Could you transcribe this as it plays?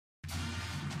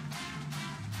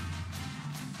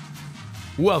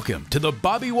Welcome to the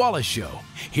Bobby Wallace Show.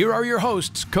 Here are your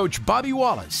hosts, Coach Bobby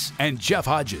Wallace and Jeff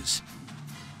Hodges.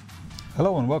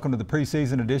 Hello and welcome to the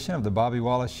preseason edition of the Bobby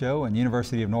Wallace Show and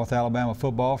University of North Alabama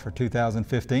football for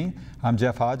 2015. I'm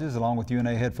Jeff Hodges along with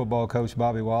UNA head football coach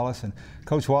Bobby Wallace. And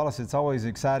Coach Wallace, it's always an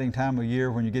exciting time of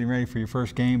year when you're getting ready for your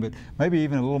first game, but maybe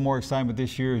even a little more excitement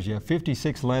this year as you have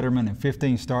 56 lettermen and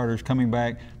 15 starters coming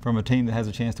back from a team that has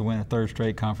a chance to win a third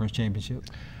straight conference championship.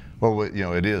 Well, you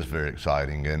know, it is very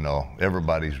exciting, and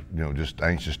everybody's, just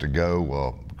anxious to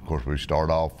go. Of course, we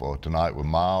start off tonight with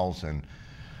Miles, and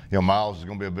Miles is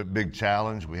going to be a big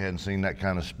challenge. We hadn't seen that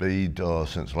kind of speed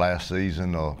since last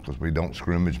season because we don't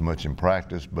scrimmage much in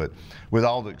practice. But with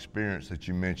all the experience that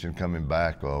you mentioned coming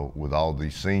back, with all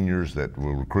these seniors that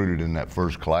were recruited in that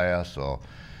first class,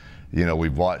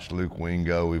 we've watched Luke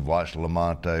Wingo, we've watched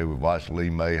Lamonte, we've watched Lee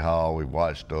Mayhaw, we've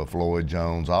watched Floyd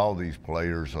Jones, all these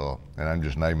players, and I'm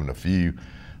just naming a few,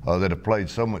 that have played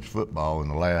so much football in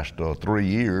the last 3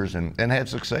 years and had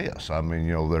success. I mean,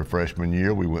 their freshman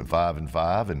year, we went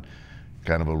 5-5 and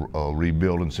kind of a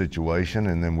rebuilding situation,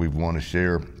 and then we've won a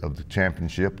share of the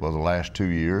championship of the last 2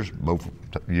 years. Both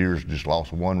years just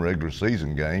lost one regular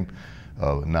season game,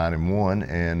 9-1,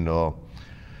 and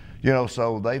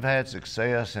so they've had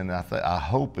success, and I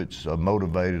hope it's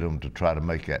motivated them to try to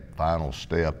make that final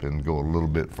step and go a little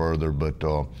bit further. But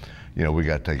we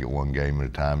got to take it one game at a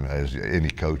time, as any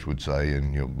coach would say.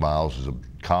 And Miles is a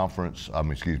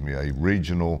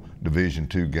regional Division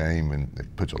II game, and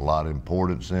it puts a lot of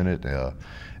importance in it.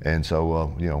 And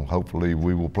so hopefully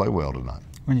we will play well tonight.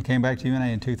 When you came back to UNA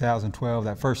in 2012,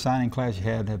 that first signing class you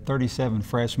had 37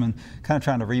 freshmen, kind of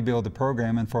trying to rebuild the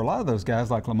program. And for a lot of those guys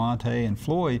like Lamonte and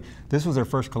Floyd, this was their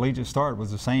first collegiate start. It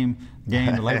was the same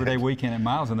game, the Labor Day weekend at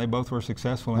Miles, and they both were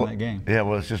successful in that game. Yeah,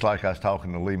 well, it's just like I was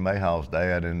talking to Lee Mayhaw's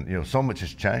dad, and so much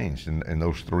has changed in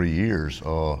those 3 years.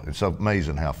 It's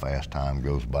amazing how fast time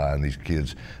goes by, and these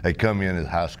kids, they come in as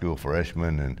high school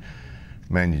freshmen, and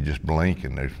man, you just blink,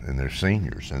 and they're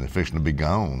seniors, and they're fixing to be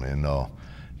gone, and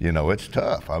it's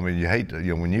tough. I mean, you hate to,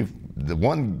 the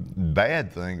one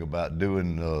bad thing about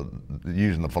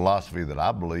using the philosophy that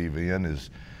I believe in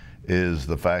is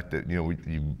the fact that,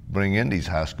 you bring in these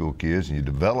high school kids and you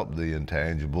develop the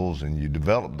intangibles and you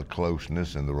develop the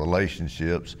closeness and the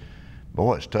relationships.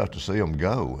 Boy, it's tough to see them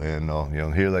go. And,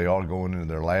 here they are going into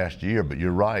their last year. But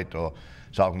you're right,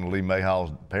 talking to Lee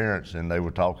Mayhaw's parents, and they were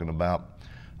talking about,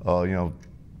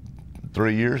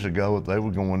 3 years ago, they were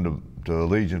going to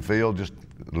Legion Field just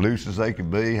loose as they could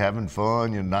be, having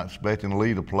fun, not expecting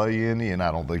Lee to play any, and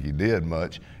I don't think he did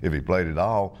much if he played at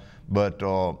all. But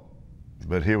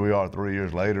here we are 3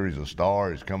 years later. He's a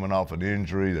star. He's coming off an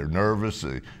injury. They're nervous.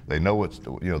 They know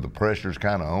the pressure's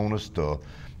kind of on us to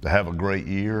have a great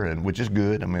year, and which is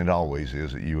good. I mean, it always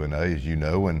is at UNA, as you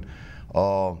know, and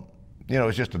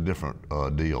it's just a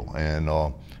different deal. And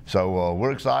so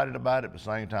we're excited about it. At the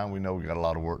same time, we know we got a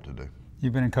lot of work to do.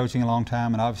 You've been in coaching a long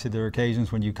time, and obviously there are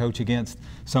occasions when you coach against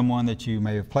someone that you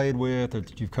may have played with or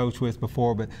that you've coached with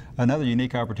before, but another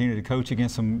unique opportunity to coach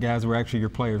against some guys who are actually your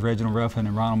players, Reginald Ruffin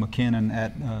and Ronald McKinnon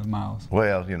at Miles.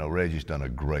 Well, Reggie's done a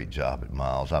great job at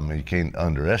Miles. I mean, you can't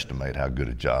underestimate how good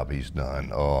a job he's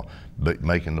done. But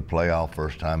making the playoff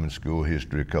first time in school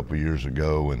history a couple of years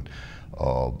ago, and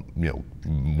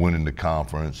winning the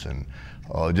conference, and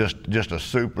just a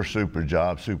super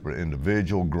job, super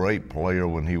individual, great player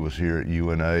when he was here at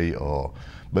UNA,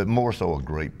 but more so a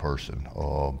great person.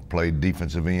 Played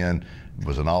defensive end,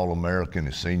 was an All-American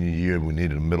his senior year. We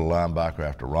needed a middle linebacker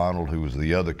after Ronald, who was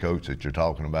the other coach that you're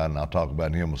talking about, and I'll talk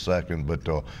about him in a second, but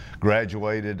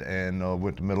graduated and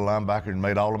went to middle linebacker and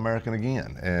made All-American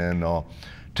again. And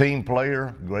team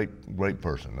player, great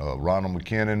person. Ronald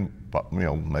McKinnon,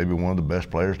 maybe one of the best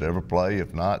players to ever play,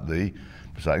 if not the.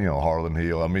 Harlan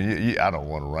Hill. I mean, I don't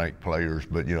want to rank players,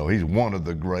 but he's one of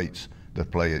the greats that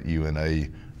play at UNA.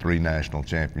 3 national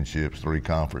championships, 3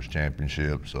 conference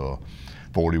championships,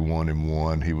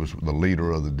 41-1. He was the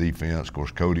leader of the defense. Of course,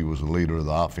 Cody was the leader of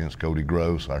the offense. Cody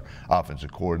Gross, our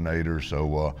offensive coordinator.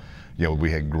 So,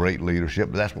 we had great leadership.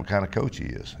 But that's what kind of coach he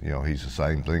is. He's the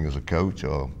same thing as a coach,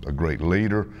 a great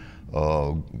leader.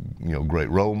 Great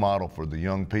role model for the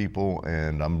young people,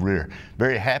 and I'm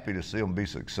very happy to see them be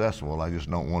successful. I just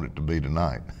don't want it to be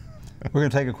tonight. We're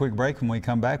going to take a quick break. When we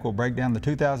come back, we'll break down the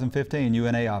 2015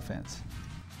 UNA offense.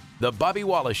 The Bobby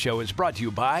Wallace Show is brought to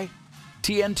you by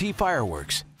TNT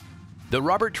Fireworks, the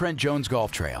Robert Trent Jones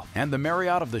Golf Trail, and the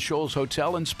Marriott of the Shoals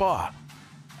Hotel and Spa,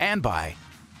 and by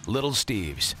Little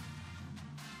Steve's.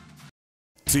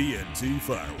 TNT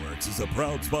Fireworks is a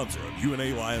proud sponsor of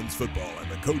UNA Lions football and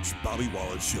the Coach Bobby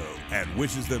Wallace Show, and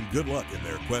wishes them good luck in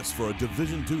their quest for a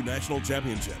Division II national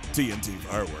championship. TNT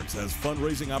Fireworks has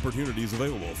fundraising opportunities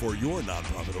available for your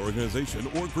nonprofit organization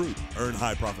or group. Earn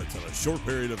high profits in a short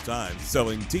period of time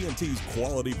selling TNT's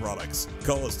quality products.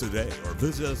 Call us today or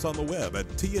visit us on the web at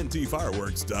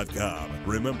tntfireworks.com.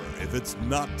 Remember, if it's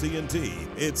not TNT,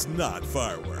 it's not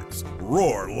fireworks.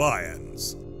 Roar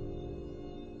Lions!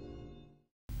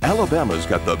 Alabama's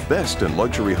got the best in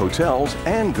luxury hotels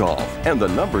and golf, and the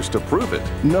numbers to prove it.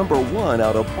 #1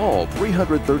 out of all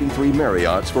 333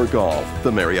 Marriotts for golf,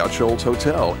 the Marriott Shoals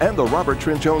Hotel and the Robert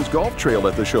Trent Jones Golf Trail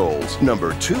at the Shoals.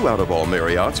 #2 out of all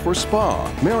Marriotts for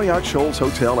spa, Marriott Shoals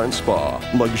Hotel and Spa.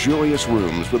 Luxurious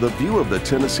rooms with a view of the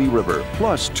Tennessee River,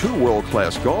 plus 2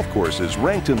 world-class golf courses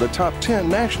ranked in the top 10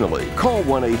 nationally. Call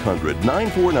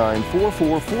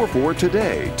 1-800-949-4444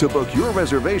 today to book your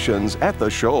reservations at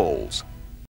the Shoals.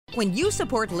 When you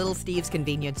support Little Steve's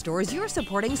convenience stores, you're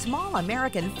supporting small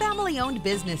American family-owned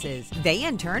businesses. They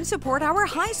in turn support our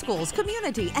high schools,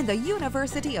 community, and the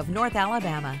University of North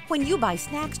Alabama. When you buy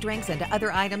snacks, drinks, and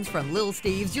other items from Little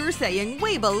Steve's, you're saying,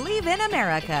 we believe in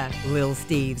America. Little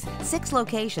Steve's, 6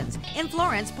 locations in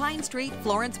Florence, Pine Street,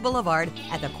 Florence Boulevard,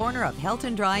 at the corner of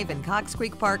Helton Drive and Cox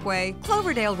Creek Parkway,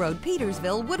 Cloverdale Road,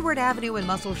 Petersville, Woodward Avenue in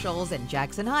Muscle Shoals, and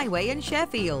Jackson Highway in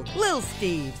Sheffield. Little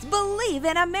Steve's, believe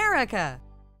in America.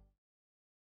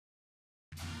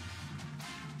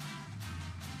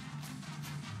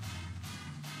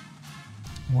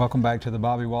 Welcome back to the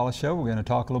Bobby Wallace Show. We're going to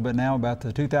talk a little bit now about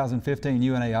the 2015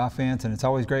 UNA offense, and it's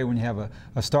always great when you have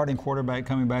a starting quarterback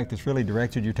coming back that's really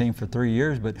directed your team for 3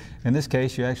 years, but in this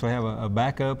case you actually have a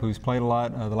backup who's played a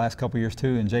lot the last couple years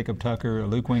too, and Jacob Tucker,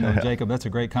 Luke Wingo, Jacob. That's a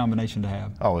great combination to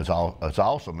have. Oh, it's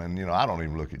awesome, and I don't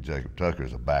even look at Jacob Tucker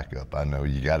as a backup. I know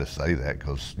you got to say that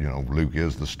because Luke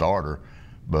is the starter,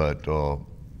 but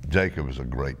Jacob is a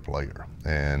great player,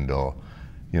 and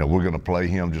we're going to play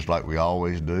him just like we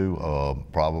always do,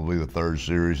 probably the 3rd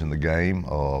series in the game,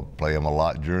 play him a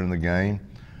lot during the game.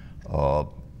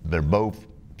 They're both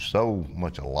so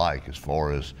much alike as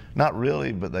far as, not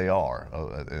really, but they are.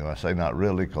 I say not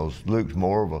really because Luke's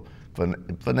more of a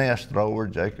finesse thrower.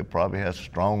 Jacob probably has a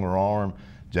stronger arm.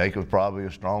 Jacob's probably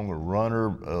a stronger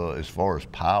runner as far as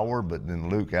power, but then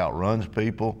Luke outruns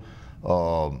people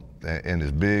and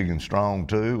is big and strong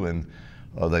too. And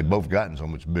they've both gotten so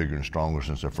much bigger and stronger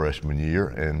since their freshman year,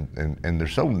 and they're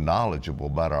so knowledgeable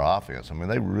about our offense. I mean,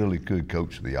 they really could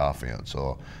coach the offense.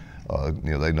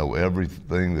 They know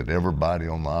everything that everybody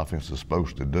on the offense is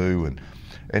supposed to do,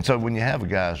 and so when you have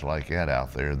guys like that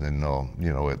out there, then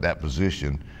at that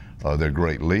position, they're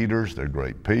great leaders, they're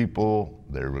great people,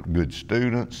 they're good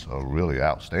students, really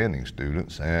outstanding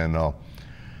students, and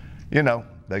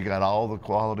they got all the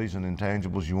qualities and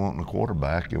intangibles you want in a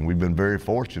quarterback, and we've been very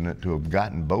fortunate to have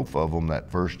gotten both of them that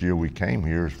first year we came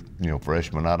here as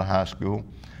freshmen out of high school,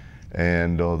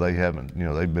 and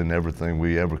they've been everything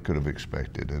we ever could have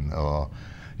expected, and of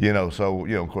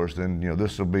course then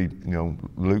this will be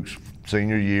Luke's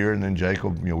senior year, and then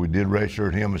Jacob, we did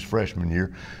redshirt him his freshman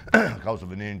year because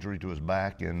of an injury to his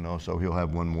back, and so he'll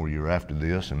have 1 more year after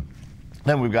this, and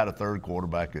then we've got a 3rd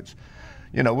quarterback that's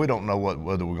we don't know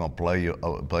whether we're going to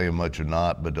play him much or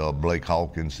not, but Blake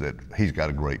Hawkins, that he's got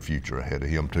a great future ahead of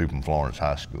him too from Florence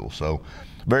High School. So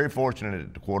very fortunate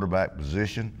at the quarterback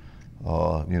position,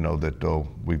 that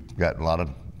we've got a lot of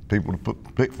people to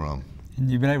pick from. And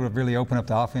you've been able to really open up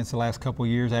the offense the last couple of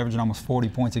years, averaging almost 40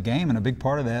 points a game, and a big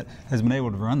part of that has been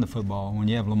able to run the football. When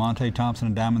you have Lamonte Thompson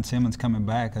and Diamond Simmons coming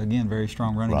back, again, very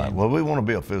strong running game. Well, we want to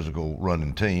be a physical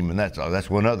running team, and that's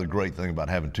one other great thing about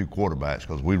having 2 quarterbacks,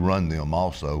 because we run them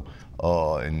also,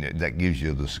 and that gives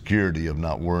you the security of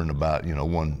not worrying about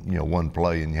one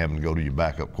play and you having to go to your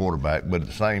backup quarterback. But at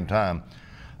the same time,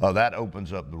 that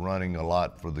opens up the running a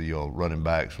lot for the running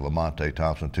backs. Lamonte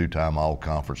Thompson, 2-time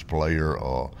All-Conference player.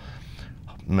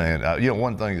 Man,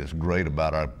 one thing that's great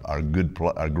about our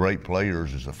great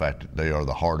players is the fact that they are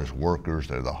the hardest workers.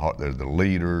 They're the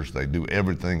leaders. They do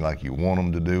everything like you want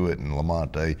them to do it. And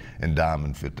Lamonte and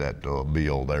Diamond fit that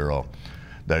bill. They're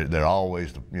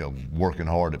always working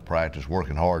hard at practice,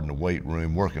 working hard in the weight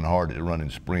room, working hard at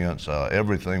running sprints.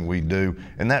 Everything we do,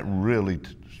 and that really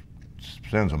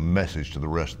sends a message to the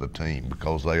rest of the team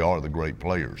because they are the great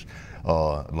players.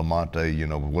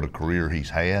 Lamonte, what a career he's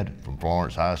had from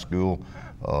Florence High School.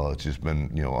 It's just been,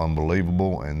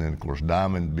 unbelievable. And then, of course,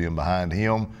 Diamond being behind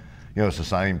him, it's the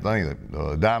same thing.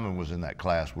 Diamond was in that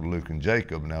class with Luke and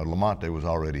Jacob. Now, Lamonte was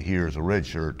already here as a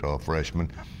redshirt freshman,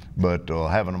 but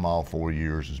having them all 4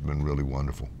 years has been really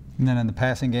wonderful. And then in the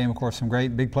passing game, of course, some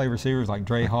great big play receivers like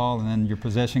Dre Hall, and then your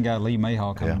possession guy Lee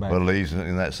Mayhaw coming back. Well, Lee's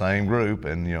in that same group,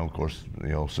 and of course,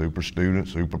 super student,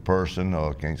 super person.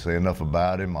 Can't say enough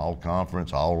about him. All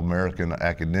conference, all American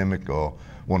academic.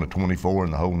 One of 24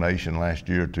 in the whole nation last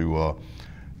year to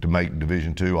make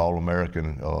Division II All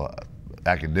American,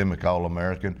 academic All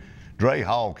American. Dre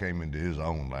Hall came into his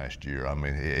own last year. I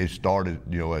mean, it started,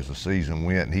 as the season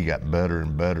went, and he got better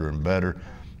and better and better.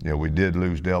 We did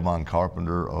lose Delvon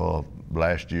Carpenter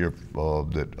last year.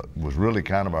 That was really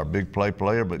kind of our big play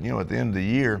player. But at the end of the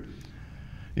year,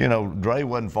 Dre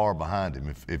wasn't far behind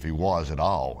him if he was at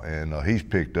all, and he's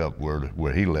picked up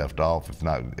where he left off, if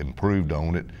not improved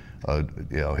on it.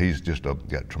 He's just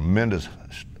got tremendous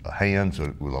hands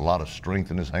with a lot of strength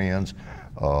in his hands.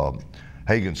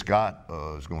 Hagan Scott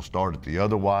is going to start at the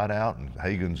other wideout, and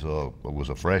Hagan's was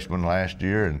a freshman last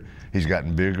year, and he's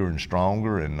gotten bigger and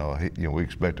stronger, and we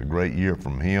expect a great year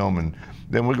from him. And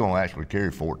then we're going to actually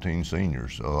carry 14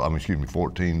 seniors.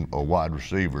 14 wide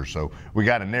receivers. So we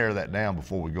got to narrow that down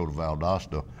before we go to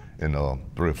Valdosta in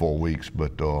 3 or 4 weeks.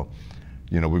 But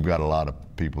we've got a lot of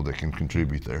people that can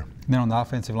contribute there. And then on the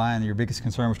offensive line, your biggest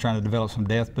concern was trying to develop some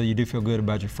depth, but you do feel good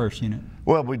about your first unit.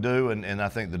 Well, we do, and I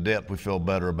think the depth we feel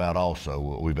better about also.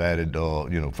 We've added,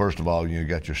 first of all, you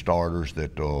got your starters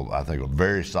that I think are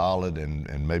very solid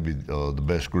and maybe the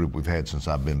best group we've had since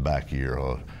I've been back here.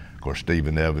 Of course,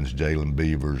 Stephen Evans, Jalen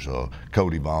Beavers,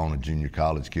 Cody Vaughn, a junior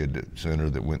college kid at center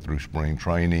that went through spring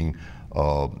training,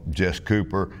 Jess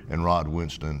Cooper, and Rod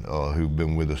Winston, who've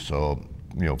been with us.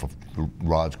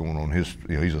 Rod's going on his,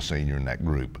 he's a senior in that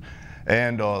group.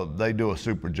 And they do a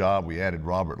super job. We added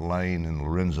Robert Lane and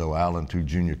Lorenzo Allen, 2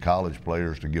 junior college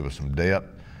players, to give us some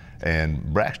depth. And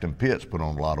Braxton Pitts put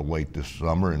on a lot of weight this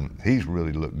summer, and he's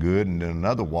really looked good. And then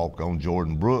another walk-on,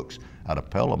 Jordan Brooks, out of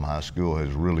Pelham High School,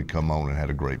 has really come on and had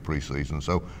a great preseason.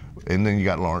 So, and then you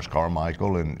got Lawrence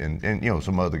Carmichael and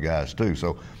some other guys too.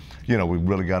 So, we've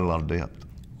really got a lot of depth.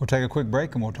 We'll take a quick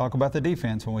break and we'll talk about the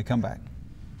defense when we come back.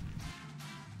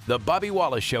 The Bobby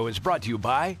Wallace Show is brought to you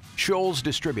by Scholl's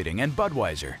Distributing and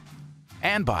Budweiser,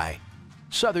 and by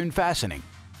Southern Fastening.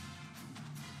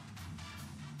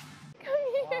 Come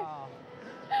here. Wow.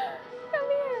 Come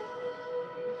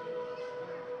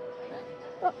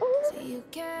here. So you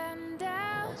can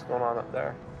down. What's going on up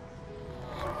there?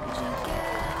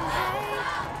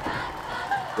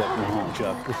 Welcome home,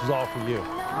 Chuck. This is all for you.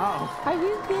 Oh. Are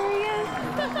you serious?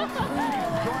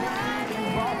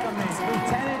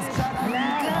 Lieutenant Chuck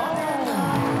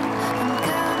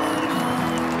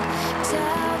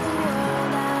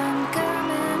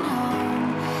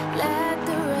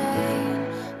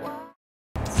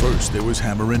First there was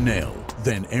hammer and nail,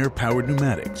 then air-powered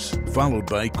pneumatics, followed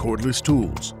by cordless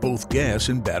tools, both gas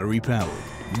and battery-powered.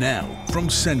 Now, from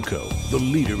Senco, the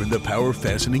leader in the power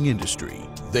fastening industry,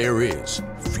 there is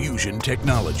Fusion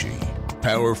Technology.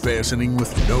 Power fastening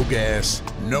with no gas,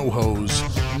 no hose,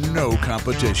 no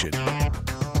competition.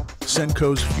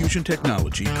 Senco's Fusion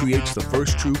Technology creates the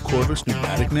first true cordless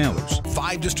pneumatic nailers.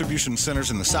 5 distribution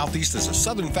centers in the Southeast as a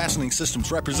Southern Fastening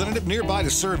Systems representative nearby to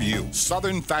serve you.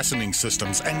 Southern Fastening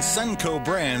Systems and Senco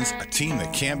brands, a team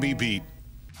that can't be beat.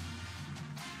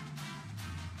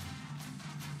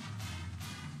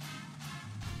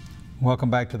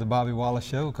 Welcome back to the Bobby Wallace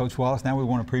Show. Coach Wallace, now we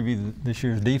want to preview this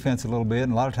year's defense a little bit.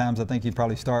 And a lot of times I think you'd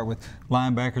probably start with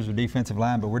linebackers or defensive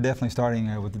line, but we're definitely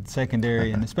starting with the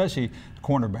secondary and especially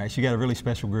cornerbacks. You got a really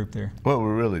special group there. Well,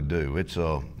 we really do. It's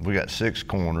we got 6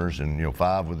 corners and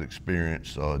 5 with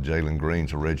experience. Jalen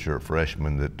Green's a redshirt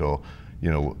freshman that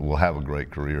will have a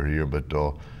great career here. But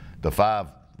the 5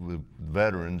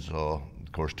 veterans, of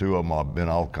course, 2 of them have been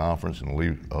all conference, and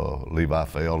Levi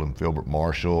Feld and Filbert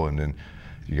Marshall, and then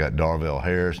you got Darvell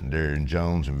Harris and Darian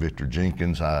Jones and Victor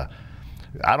Jenkins. I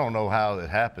don't know how it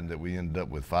happened that we ended up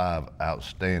with 5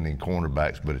 outstanding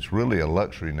cornerbacks, but it's really a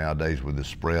luxury nowadays with the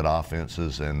spread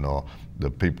offenses and the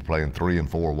people playing 3 and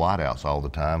 4 wideouts all the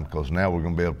time, because now we're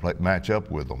going to be able to match up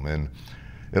with them, and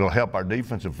it'll help our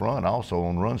defensive front also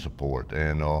on run support.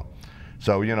 And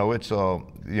so it's we're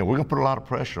going to put a lot of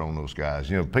pressure on those guys.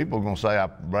 People are going to say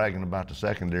I'm bragging about the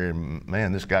secondary.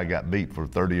 Man, this guy got beat for a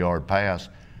 30-yard pass.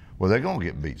 Well, they're going to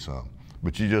get beat some,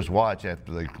 but you just watch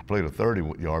after they complete a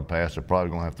 30-yard pass, they're probably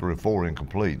going to have 3 or 4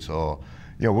 incomplete. So,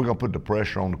 we're going to put the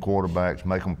pressure on the quarterbacks,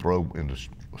 make them throw into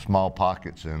small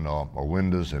pockets and or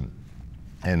windows, and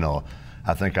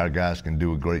I think our guys can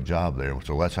do a great job there.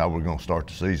 So that's how we're going to start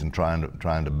the season, trying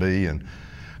to be. And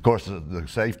of course, the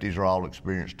safeties are all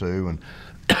experienced too. And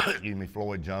excuse me,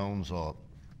 Floyd Jones.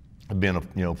 Been a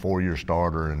 4-year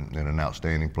starter and an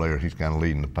outstanding player. He's kind of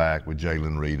leading the pack with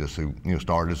Jalen Reedus, who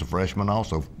started as a freshman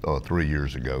also 3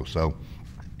 years ago. So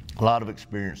A lot of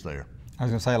experience there. I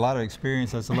was going to say a lot of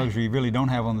experience. That's a luxury you really don't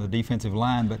have on the defensive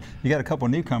line, but you got a couple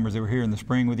of newcomers that were here in the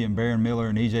spring with you, and Baron Miller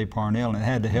and E.J. Parnell, and it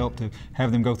had to help to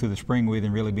have them go through the spring with you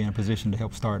and really be in a position to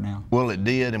help start now. Well, it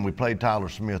did, and we played Tyler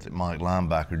Smith at Mike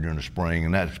linebacker during the spring,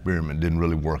 and that experiment didn't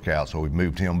really work out, so we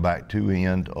moved him back to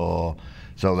end.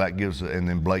 So that gives, and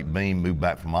then Blake Beam moved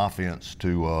back from offense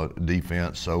to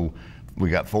defense. So we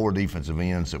got 4 defensive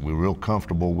ends that we're real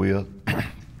comfortable with.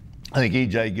 I think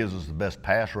EJ gives us the best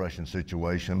pass rushing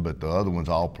situation, but the other ones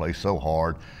all play so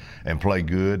hard and play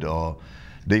good.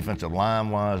 Defensive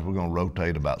line-wise, we're going to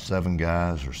rotate about 7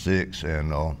 guys or 6, and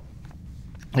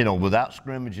you know, without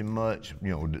scrimmaging much,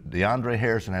 you know, DeAndre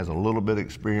Harrison has a little bit of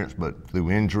experience, but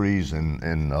through injuries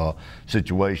and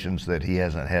situations that he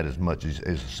hasn't had as much as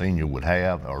a senior would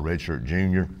have, or redshirt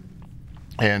junior,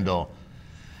 and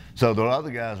so the other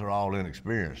guys are all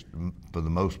inexperienced for the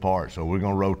most part. So we're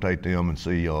going to rotate them and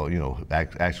see, you know,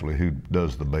 actually who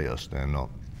does the best. And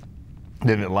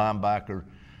then at linebacker,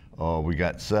 we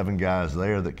got 7 guys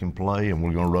there that can play, and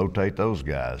we're going to rotate those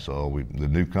guys. So the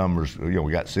newcomers, you know,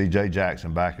 we got C.J.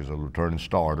 Jackson back as a returning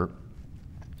starter,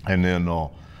 and then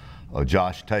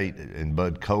Josh Tate and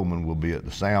Bud Coleman will be at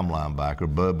the Sam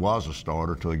linebacker. Bud was a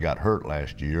starter till he got hurt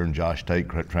last year, and Josh Tate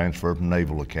transferred from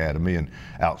Naval Academy, an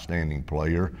outstanding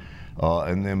player.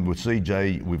 And then with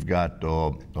CJ, we've got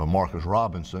Marcus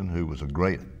Robinson, who was a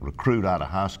great recruit out of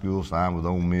high school, signed with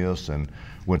Ole Miss, and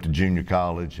went to junior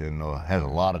college, and has a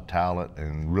lot of talent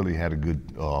and really had a good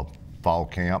fall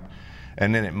camp.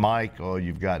 And then at Mike,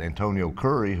 you've got Antonio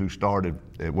Curry, who started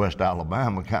at West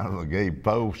Alabama, kind of a Gabe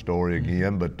Poe story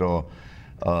again, but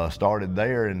started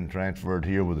there and transferred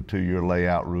here with a 2-year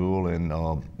layout rule. And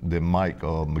then Mike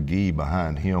McGee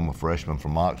behind him, a freshman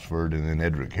from Oxford, and then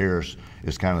Edric Harris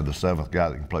is kind of the 7th guy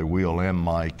that can play Will and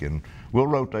Mike. And we'll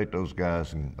rotate those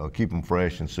guys and keep them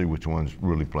fresh and see which ones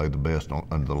really play the best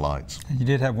under the lights. You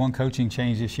did have one coaching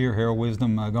change this year, Harold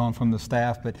Wisdom gone from the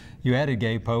staff, but you added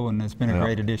Gabe Poe, and it's been a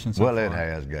great addition so far. Well, it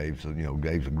has, Gabe. So, you know,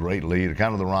 Gabe's a great leader,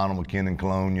 kind of the Ronald McKinnon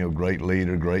clone, you know, great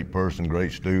leader, great person,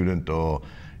 great student.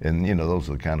 And, you know, those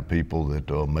are the kind of people that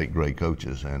make great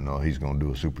coaches, and he's going to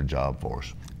do a super job for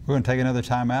us. We're going to take another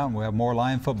timeout, and we'll have more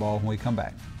Lion football when we come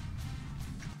back.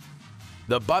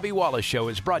 The Bobby Wallace Show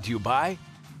is brought to you by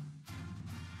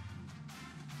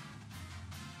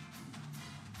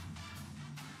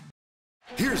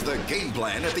Here's the game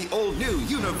plan at the all-new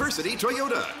University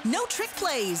Toyota. No trick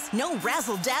plays, no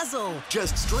razzle-dazzle.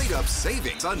 Just straight-up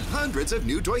savings on hundreds of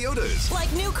new Toyotas.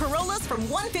 Like new Corollas from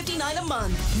 $159 a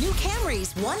month. New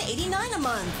Camrys, $189 a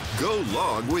month. Go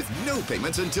long with no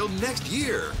payments until next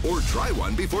year. Or try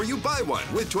one before you buy one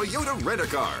with Toyota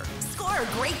Rent-A-Car. Score a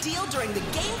great deal during the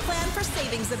Game Plan for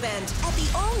Savings event at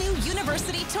the all-new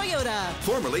University Toyota.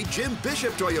 Formerly Jim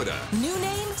Bishop Toyota. New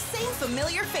name, same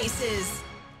familiar faces.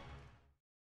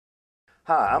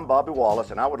 Hi, I'm Bobby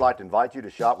Wallace, and I would like to invite you to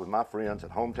shop with my friends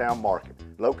at Hometown Market,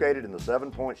 located in the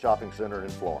 7 Point Shopping Center in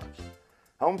Florence.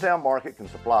 Hometown Market can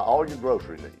supply all your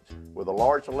grocery needs, with a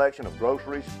large selection of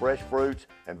groceries, fresh fruits,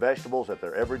 and vegetables at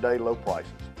their everyday low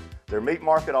prices. Their meat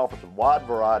market offers a wide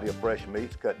variety of fresh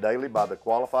meats cut daily by the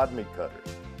qualified meat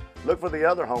cutters. Look for the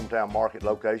other Hometown Market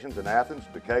locations in Athens,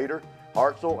 Decatur,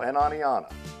 Hartselle, and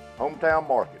Aniana. Hometown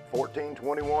Market,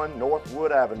 1421 North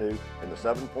Wood Avenue in the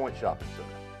 7 Point Shopping Center.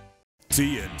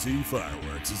 TNT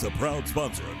Fireworks is a proud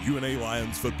sponsor of UNA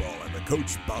Lions football and the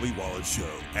Coach Bobby Wallace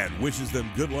Show, and wishes them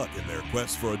good luck in their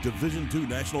quest for a Division II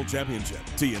national championship.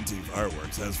 TNT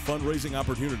Fireworks has fundraising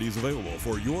opportunities available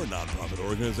for your nonprofit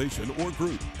organization or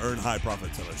group. Earn high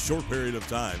profits in a short period of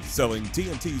time selling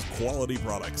TNT's quality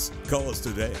products. Call us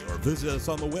today or visit us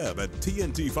on the web at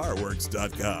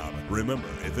tntfireworks.com. Remember,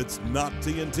 if it's not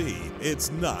TNT,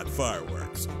 it's not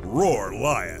fireworks. Roar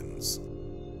Lions!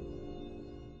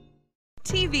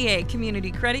 TVA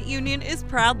Community Credit Union is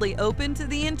proudly open to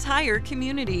the entire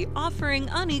community, offering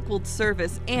unequaled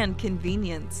service and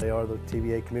convenience. They are the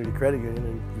TVA Community Credit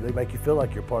Union, and they make you feel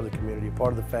like you're part of the community,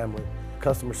 part of the family.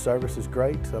 Customer service is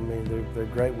great. I mean, they're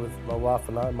great with my wife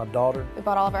and I, my daughter. We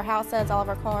bought all of our houses, all of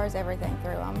our cars, everything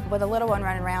through them. With a little one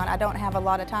running around, I don't have a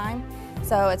lot of time,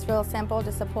 so it's real simple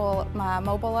just to pull my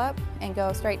mobile up and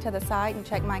go straight to the site and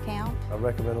check my account. I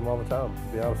recommend them all the time, to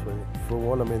be honest with you. For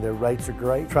one, I mean, their rates are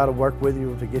great. Try to work with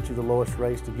you to get you the lowest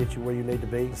rates, to get you where you need to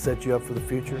be, set you up for the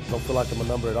future. Don't feel like I'm a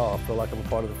number at all. I feel like I'm a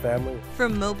part of the family.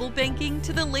 From mobile banking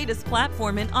to the latest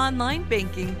platform in online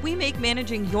banking, we make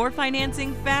managing your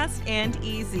financing fast and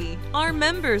easy. Our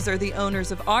members are the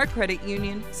owners of our credit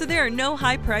union, so there are no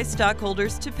high-priced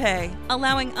stockholders to pay,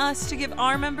 allowing us to give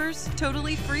our members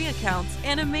totally free accounts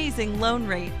and amazing loan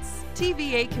rates.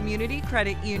 TVA Community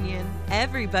Credit Union,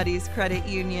 everybody's credit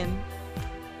union.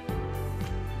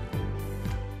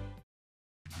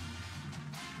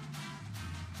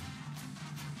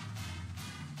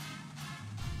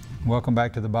 Welcome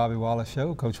back to the Bobby Wallace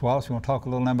Show. Coach Wallace, we want to talk a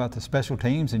little now about the special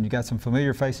teams, and you got some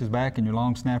familiar faces back in your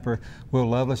long snapper, Will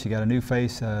Lovelace. You got a new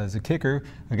face as a kicker,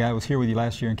 a guy who was here with you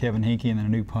last year, and Kevin Hinkey, and then a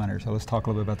new punter. So let's talk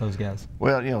a little bit about those guys.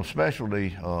 Well, you know,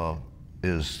 specialty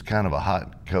is kind of a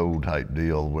hot, cold type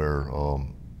deal where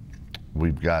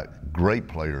we've got great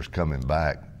players coming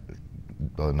back,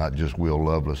 not just Will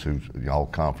Lovelace, who's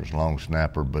all-conference long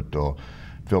snapper, but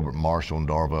Philbert Marshall and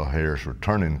Darvell Harris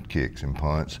returning kicks and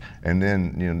punts. And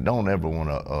then, you know, don't ever want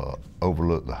to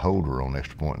overlook the holder on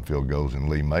extra point and field goals in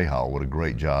Lee Mayhall. What a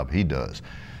great job he does.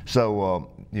 So,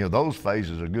 you know, those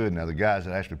phases are good. Now, the guys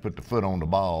that actually put the foot on the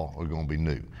ball are going to be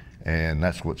new. And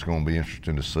that's what's going to be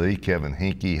interesting to see. Kevin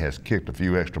Hinkey has kicked a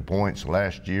few extra points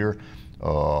last year.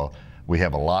 We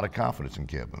have a lot of confidence in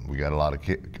Kevin. We got a lot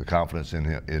of confidence in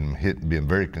him being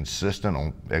very consistent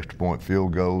on extra point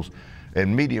field goals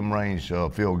and medium range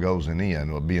field goals and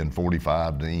in, being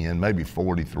 45 to in, maybe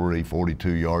 43,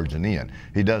 42 yards and in.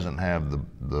 He doesn't have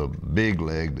the big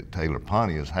leg that Taylor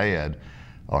Pontius had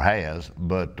or has,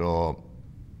 but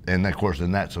and of course,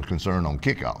 then that's a concern on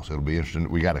kickoffs. It'll be interesting.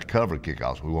 We got to cover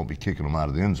kickoffs. We won't be kicking them out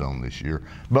of the end zone this year,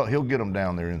 but he'll get them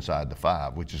down there inside the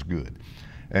 5, which is good.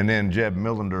 And then Jeb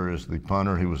Millender is the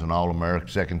punter. He was an All-American,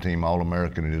 second-team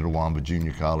All-American at Itawamba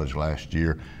Junior College last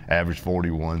year. Averaged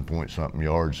 41 point something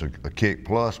yards a kick.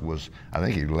 Plus was, I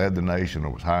think he led the nation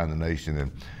or was high in the nation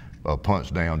in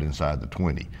punts down inside the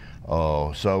 20.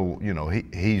 So, you know,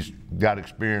 he's got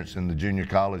experience in the junior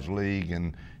college league,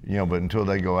 and, you know, but until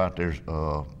they go out there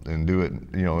and do it,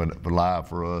 you know, live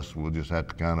for us, we'll just have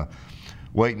to kind of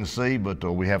wait and see, but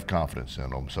we have confidence in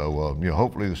them. So, you know,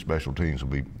 hopefully the special teams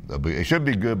will be, it should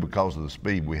be good because of the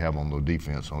speed we have on the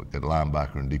defense at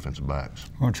linebacker and defensive backs.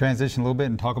 We're going to transition a little bit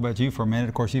and talk about you for a minute.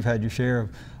 Of course, you've had your share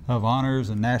of honors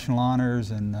and national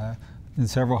honors and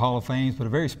several Hall of Fames, but a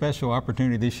very special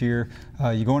opportunity this year.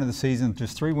 You go into the season with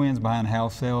just 3 wins behind Hal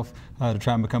Self to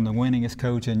try and become the winningest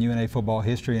coach in UNA football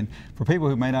history. And for people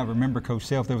who may not remember Coach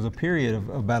Self, there was a period of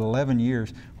about 11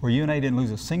 years where UNA didn't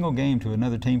lose a single game to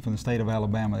another team from the state of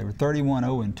Alabama. They were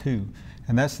 31-0-2.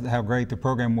 And that's how great the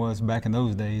program was back in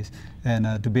those days.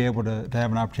 And to be able to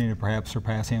have an opportunity to perhaps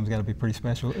surpass him has got to be pretty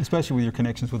special, especially with your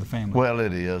connections with the family. Well,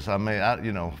 it is. I mean,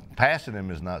 you know, passing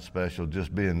him is not special.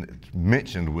 Just being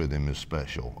mentioned with him is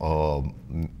special.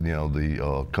 You know,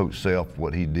 the Coach Self,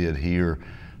 what he did here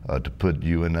to put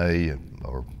UNA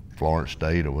or Florence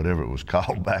State or whatever it was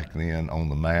called back then on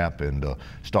the map and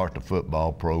start the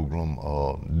football program,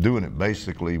 doing it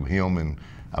basically him and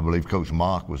I believe Coach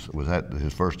Mock was at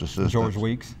his first assistant. George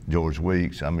Weeks. George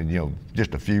Weeks. I mean, you know,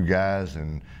 just a few guys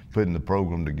and putting the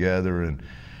program together. And,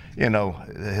 you know,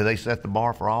 they set the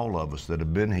bar for all of us that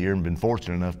have been here and been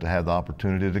fortunate enough to have the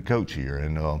opportunity to coach here.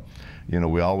 And, you know,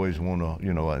 we always want to,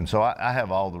 you know, and so I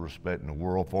have all the respect in the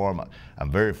world for him.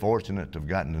 I'm very fortunate to have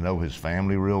gotten to know his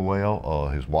family real well.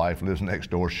 His wife lives next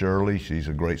door, Shirley. She's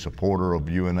a great supporter of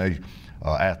UNA.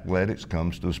 Athletics,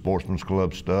 comes to the Sportsman's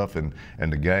Club stuff and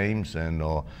the games, and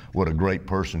what a great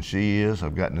person she is.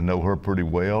 I've gotten to know her pretty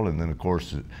well, and then of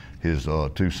course his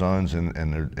 2 sons and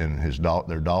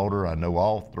their daughter. I know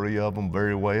all 3 of them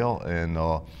very well, and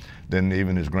then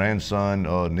even his grandson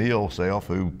Neil Self,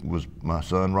 who was my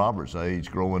son Robert's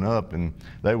age growing up, and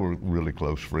they were really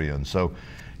close friends. So,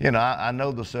 you know, I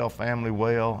know the Self family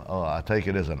well. I take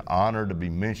it as an honor to be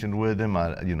mentioned with them.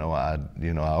 I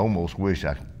almost wish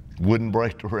I wouldn't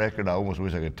break the record. I almost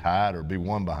wish I could tie it or be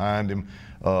one behind him.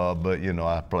 But, you know,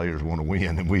 our players want to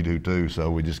win, and we do too, so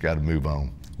we just got to move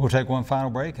on. We'll take one final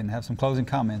break and have some closing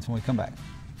comments when we come back.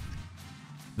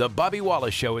 The Bobby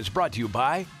Wallace Show is brought to you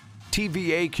by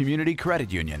TVA Community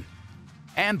Credit Union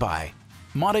and by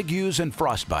Montague's and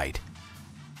Frostbite.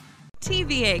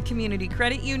 TVA Community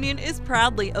Credit Union is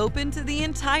proudly open to the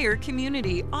entire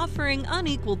community, offering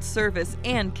unequaled service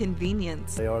and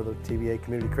convenience. They are the TVA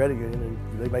Community Credit Union,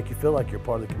 and they make you feel like you're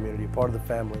part of the community, part of the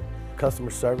family.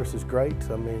 Customer service is great.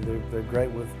 I mean, they're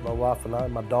great with my wife and I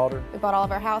and my daughter. We bought all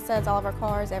of our houses, all of our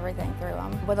cars, everything through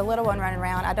them. With a little one running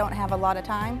around, I don't have a lot of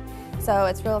time. So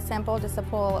it's real simple just to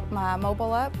pull my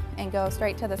mobile up and go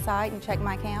straight to the site and check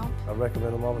my account. I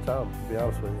recommend them all the time, to be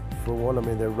honest with you. For one, I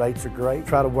mean, their rates are great.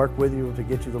 Try to work with you to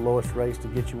get you the lowest rates, to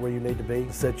get you where you need to be,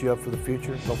 set you up for the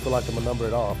future. Don't feel like I'm a number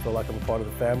at all. I feel like I'm a part of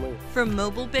the family. From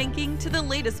mobile banking to the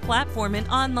latest platform in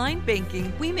online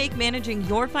banking, we make managing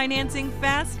your financing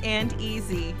fast and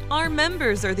easy. Our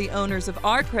members are the owners of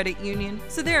our credit union,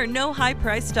 so there are no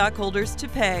high-priced stockholders to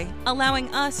pay,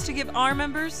 allowing us to give our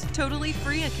members totally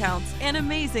free accounts and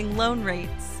amazing loan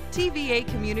rates. TVA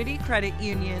Community Credit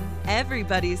Union,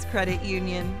 everybody's credit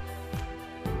union.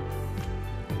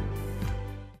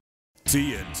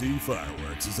 TNT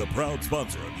Fireworks is a proud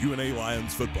sponsor of UNA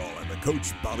Lions football and the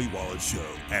Coach Bobby Wallace Show,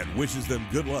 and wishes them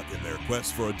good luck in their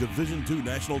quest for a Division II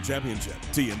national championship.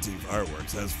 TNT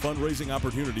Fireworks has fundraising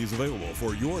opportunities available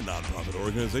for your nonprofit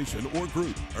organization or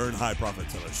group. Earn high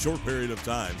profits in a short period of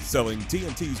time selling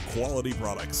TNT's quality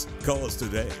products. Call us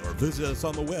today or visit us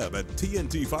on the web at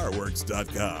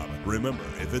tntfireworks.com. Remember,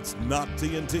 if it's not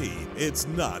TNT, it's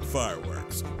not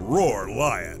fireworks. Roar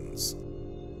Lions!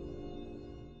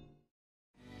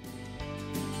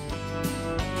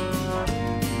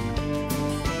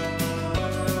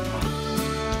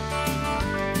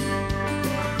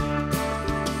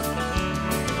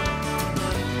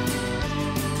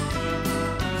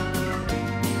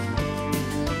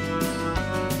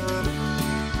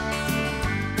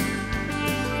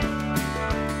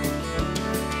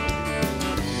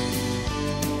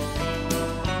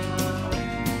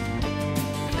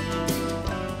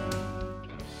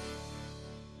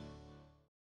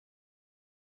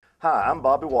 Hi, I'm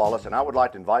Bobby Wallace, and I would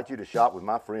like to invite you to shop with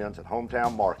my friends at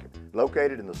Hometown Market,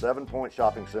 located in the 7 Point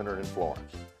Shopping Center in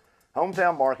Florence.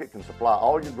 Hometown Market can supply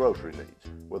all your grocery needs,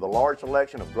 with a large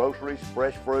selection of groceries,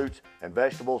 fresh fruits, and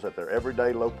vegetables at their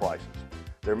everyday low prices.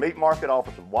 Their meat market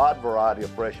offers a wide variety of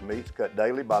fresh meats cut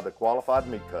daily by the qualified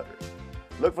meat cutters.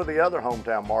 Look for the other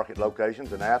Hometown Market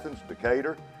locations in Athens,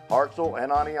 Decatur, Hartselle,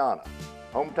 and Aniana.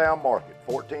 Hometown Market,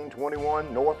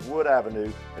 1421 North Wood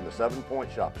Avenue in the 7 Point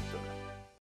Shopping Center.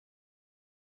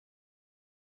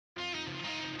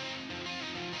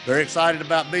 Very excited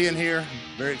about being here.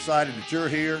 Very excited that you're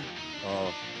here.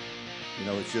 You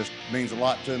know, it just means a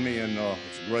lot to me, and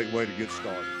it's a great way to get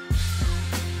started.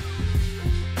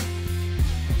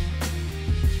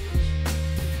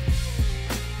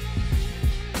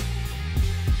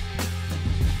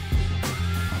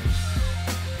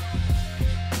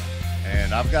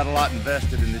 And I've got a lot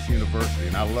invested in this university,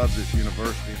 and I love this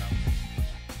university.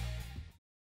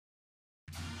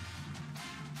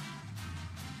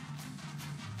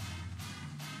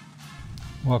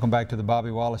 Welcome back to the Bobby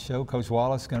Wallace Show. Coach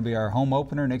Wallace is going to be our home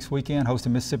opener next weekend,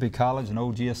 hosting Mississippi College, an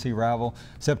old GSC rival,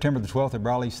 September the 12th at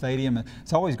Brawley Stadium. And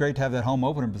it's always great to have that home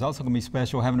opener, but it's also going to be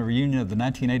special having a reunion of the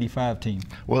 1985 team.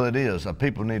 Well, it is.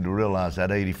 People need to realize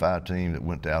that 85 team that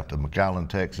went out to McAllen,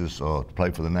 Texas to play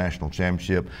for the national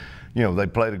championship. You know, they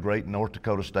played a great North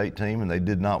Dakota State team, and they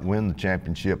did not win the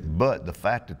championship. But the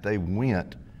fact that they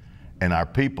went, and our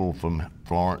people from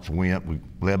Florence went,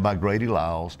 led by Grady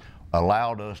Lyles,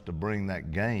 allowed us to bring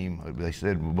that game. They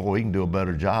said, boy, we can do a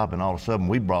better job, and all of a sudden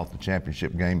we brought the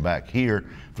championship game back here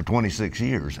for 26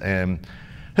 years. And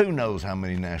who knows how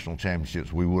many national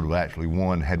championships we would have actually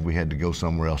won had we had to go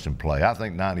somewhere else and play. I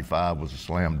think 95 was a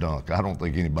slam dunk. I don't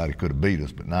think anybody could have beat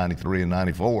us, but 93 and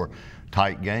 94,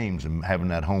 tight games, and having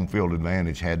that home field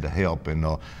advantage had to help. And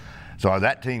so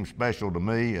that team's special to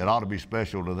me. It ought to be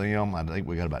special to them. I think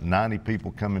we got about 90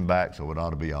 people coming back, so it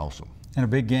ought to be awesome. And a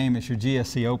big game. It's your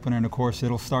GSC opener, and of course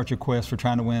it'll start your quest for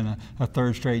trying to win a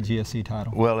third straight GSC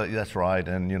title. Well, that's right,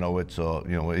 and you know, it's you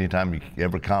know, anytime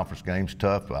every conference game's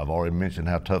tough. I've already mentioned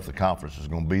how tough the conference is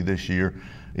going to be this year.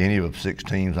 Any of 6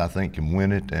 teams I think can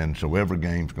win it, and so every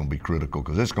game's going to be critical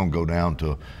because it's going to go down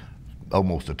to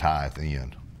almost a tie at the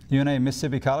end. UNA and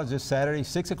Mississippi College this Saturday,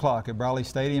 6 o'clock at Brawley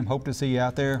Stadium. Hope to see you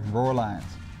out there. Roar Lions.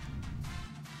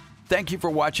 Thank you for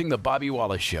watching the Bobby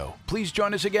Wallace Show. Please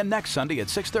join us again next Sunday at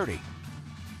 6:30.